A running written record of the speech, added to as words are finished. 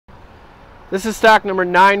This is stock number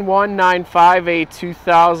 9195, a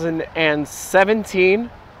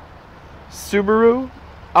 2017 Subaru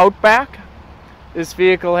Outback. This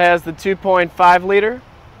vehicle has the 2.5 liter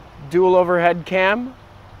dual overhead cam,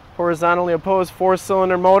 horizontally opposed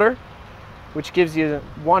 4-cylinder motor, which gives you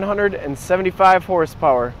 175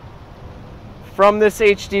 horsepower. From this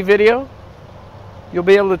HD video, you'll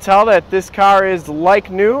be able to tell that this car is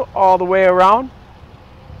like new all the way around.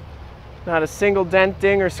 Not a single dent,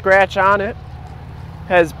 ding, or scratch on it.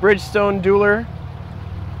 Has Bridgestone Dueler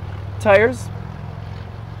tires.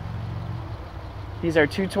 These are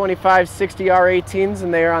 225/60R18s,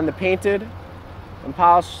 and they are on the painted and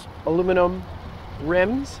polished aluminum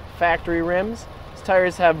rims, factory rims. These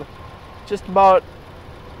tires have just about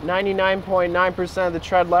 99.9% of the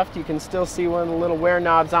tread left. You can still see one of the little wear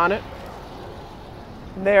knobs on it.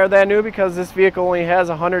 And they are that new because this vehicle only has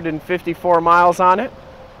 154 miles on it.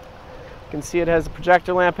 You can see it has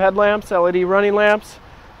projector lamp headlamps, LED running lamps,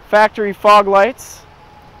 factory fog lights,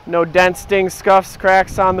 no dents, dings, scuffs,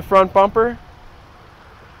 cracks on the front bumper.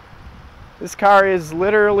 This car is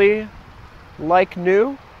literally like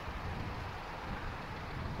new.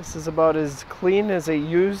 This is about as clean as a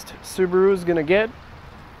used Subaru is going to get.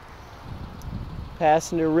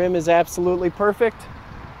 Passenger rim is absolutely perfect.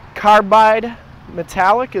 Carbide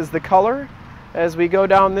metallic is the color. As we go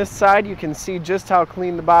down this side, you can see just how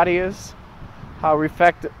clean the body is, how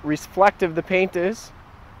reflective the paint is.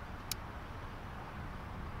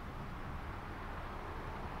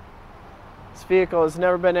 This vehicle has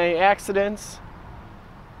never been any accidents.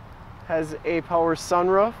 Has a power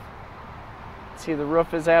sunroof. See, the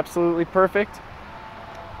roof is absolutely perfect.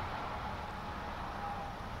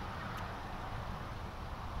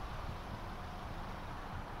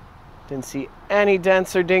 Didn't see any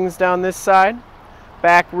dents or dings down this side.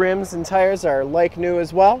 Back rims and tires are like new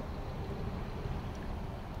as well.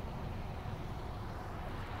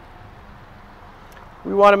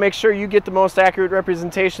 We want to make sure you get the most accurate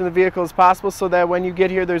representation of the vehicle as possible so that when you get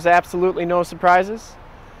here there's absolutely no surprises.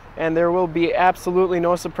 And there will be absolutely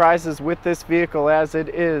no surprises with this vehicle, as it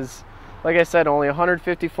is, like I said, only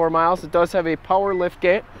 154 miles. It does have a power lift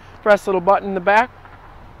gate. Press a little button in the back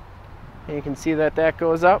and you can see that that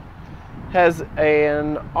goes up. Has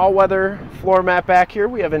an all-weather floor mat back here.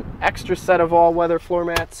 We have an extra set of all-weather floor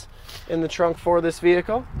mats in the trunk for this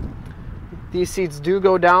vehicle. These seats do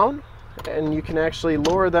go down, and you can actually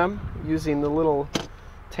lower them using the little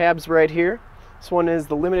tabs right here. This one is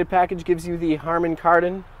the limited package, gives you the Harmon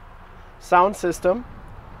Kardon sound system.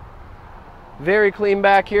 Very clean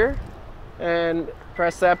back here, and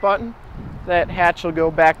press that button. That hatch will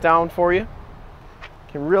go back down for you. You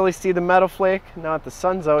can really see the metal flake now that the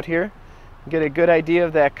sun's out here. Get a good idea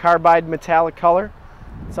of that carbide metallic color.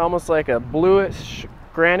 It's almost like a bluish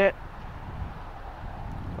granite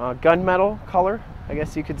gunmetal color, I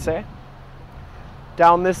guess you could say.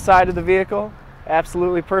 Down this side of the vehicle,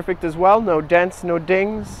 absolutely perfect as well. No dents, no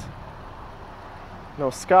dings, no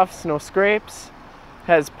scuffs, no scrapes.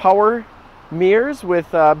 Has power mirrors with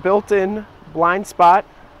built-in blind spot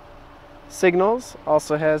signals.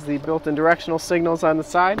 Also has the built-in directional signals on the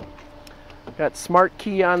side. Got smart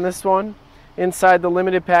key on this one. Inside the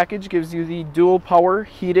limited package gives you the dual power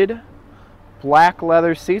heated black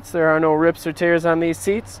leather seats. There are no rips or tears on these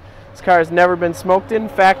seats. This car has never been smoked in.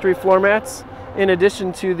 Factory floor mats in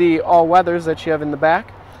addition to the all-weathers that you have in the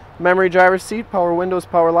back. Memory driver's seat, power windows,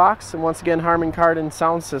 power locks, and once again Harmon Kardon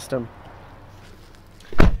sound system.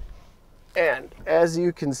 And as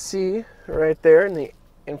you can see right there in the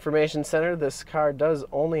information center, this car does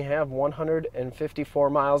only have 154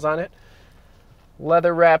 miles on it.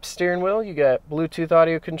 Leather wrapped steering wheel. You got Bluetooth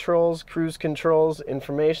audio controls, cruise controls,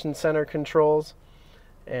 information center controls,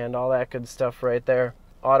 and all that good stuff right there.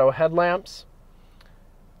 Auto headlamps.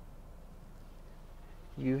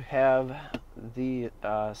 You have the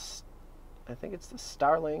I think it's the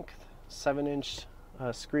Starlink 7-inch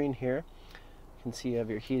screen here. You can see you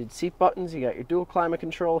have your heated seat buttons, you got your dual climate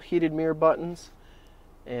control, heated mirror buttons,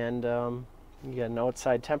 and you got an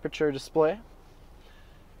outside temperature display.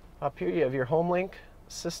 Up here you have your Homelink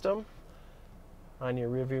system on your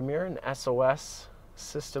rearview mirror, an SOS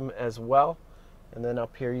system as well, and then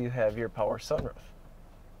up here you have your power sunroof.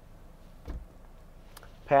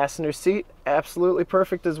 Passenger seat, absolutely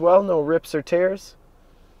perfect as well, no rips or tears.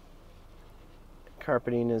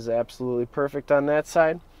 Carpeting is absolutely perfect on that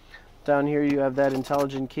side. Down here you have that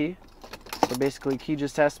intelligent key. So basically key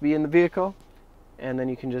just has to be in the vehicle, and then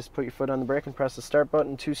you can just put your foot on the brake and press the start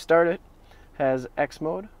button to start it. Has X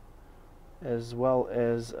mode, as well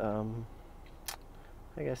as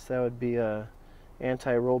I guess that would be a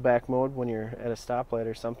anti-rollback mode when you're at a stoplight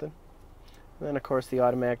or something. And then of course the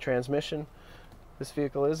automatic transmission. This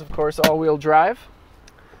vehicle is, of course, all-wheel drive.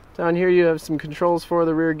 Down here you have some controls for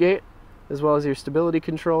the rear gate, as well as your stability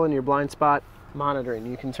control and your blind spot monitoring.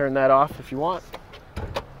 You can turn that off if you want.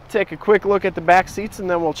 Take a quick look at the back seats and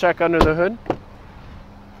then we'll check under the hood.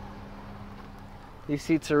 These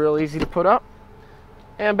seats are real easy to put up.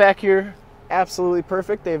 And back here, absolutely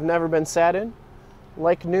perfect. They've never been sat in.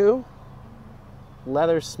 Like new.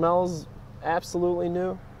 Leather smells absolutely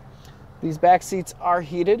new. These back seats are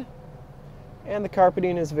heated. And the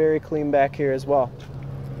carpeting is very clean back here as well.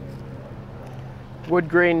 Wood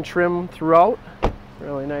grain trim throughout.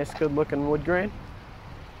 Really nice, good looking wood grain.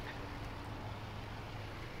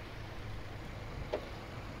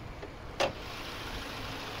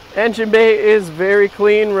 Engine bay is very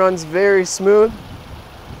clean, runs very smooth.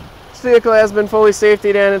 This vehicle has been fully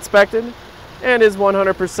safetied and inspected and is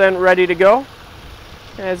 100% ready to go.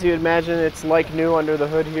 As you'd imagine, it's like new under the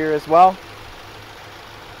hood here as well.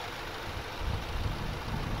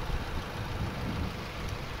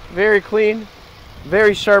 Very clean,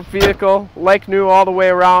 very sharp vehicle, like new all the way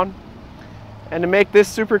around. And to make this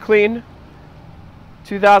super clean,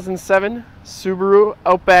 2007 Subaru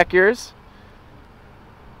Outback yours.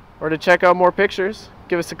 Or to check out more pictures,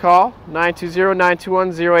 give us a call,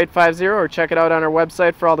 920-921-0850, or check it out on our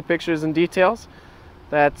website for all the pictures and details.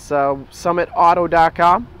 That's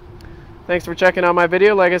summitauto.com. Thanks for checking out my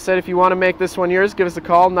video. Like I said, if you want to make this one yours, give us a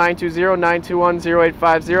call,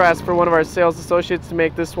 920-921-0850. Ask for one of our sales associates to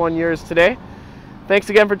make this one yours today. Thanks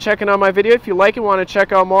again for checking out my video. If you like it, want to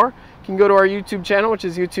check out more, you can go to our YouTube channel, which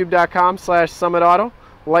is youtube.com/summitauto.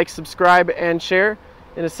 Like, subscribe, and share.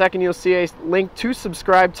 In a second, you'll see a link to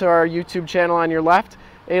subscribe to our YouTube channel on your left,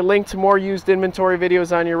 a link to more used inventory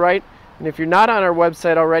videos on your right, and if you're not on our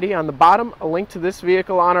website already, on the bottom, a link to this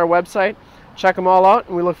vehicle on our website. Check them all out,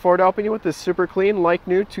 and we look forward to helping you with this super clean, like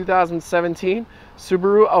new 2017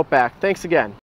 Subaru Outback. Thanks again.